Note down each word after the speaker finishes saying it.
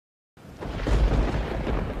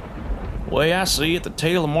Way I see it, the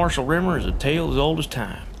tale of Marshall Rimmer is a tale as old as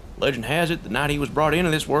time. Legend has it, the night he was brought into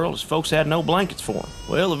this world, his folks had no blankets for him.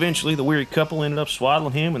 Well, eventually the weary couple ended up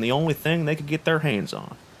swaddling him in the only thing they could get their hands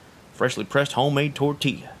on: freshly pressed homemade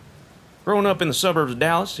tortilla. Growing up in the suburbs of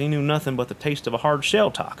Dallas, he knew nothing but the taste of a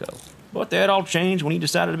hard-shell taco. But that all changed when he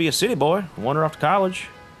decided to be a city boy and wander off to college.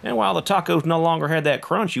 And while the tacos no longer had that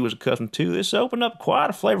crunch he was accustomed to, this opened up quite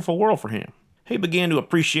a flavorful world for him. He began to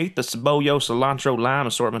appreciate the cebolla, cilantro, lime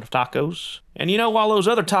assortment of tacos. And you know, while those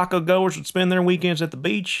other taco goers would spend their weekends at the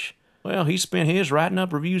beach, well, he spent his writing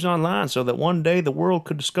up reviews online so that one day the world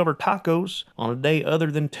could discover tacos on a day other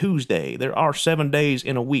than Tuesday. There are 7 days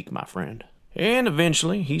in a week, my friend. And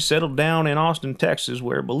eventually, he settled down in Austin, Texas,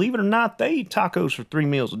 where, believe it or not, they eat tacos for 3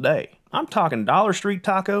 meals a day. I'm talking Dollar Street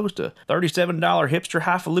tacos to $37 hipster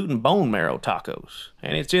highfalutin bone marrow tacos.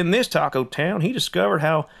 And it's in this taco town he discovered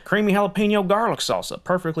how creamy jalapeno garlic salsa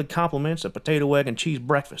perfectly complements a potato, egg, and cheese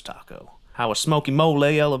breakfast taco. How a smoky mole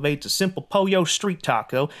elevates a simple pollo street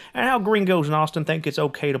taco, and how gringos in Austin think it's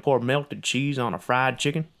okay to pour melted cheese on a fried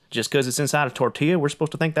chicken. Just because it's inside a tortilla, we're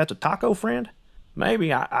supposed to think that's a taco, friend?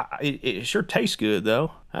 Maybe. It sure tastes good,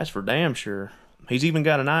 though. That's for damn sure. He's even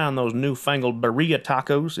got an eye on those newfangled birria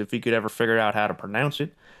tacos, if he could ever figure out how to pronounce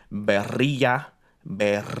it. Birria.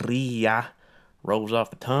 Birria. Rolls off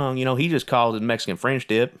the tongue. You know, he just calls it Mexican French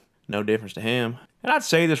dip. No difference to him. And I'd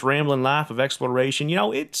say this rambling life of exploration, you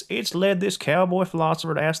know, it's led this cowboy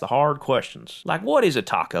philosopher to ask the hard questions. Like, what is a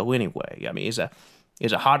taco anyway? I mean, is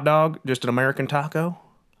a hot dog just an American taco?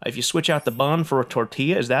 If you switch out the bun for a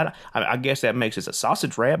tortilla, is that, I guess that makes it a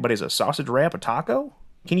sausage wrap, but is a sausage wrap a taco?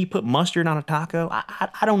 Can you put mustard on a taco?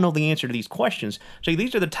 I don't know the answer to these questions. See,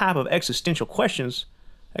 these are the type of existential questions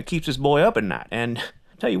that keeps this boy up at night. And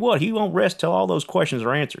tell you what, he won't rest till all those questions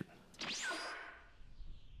are answered.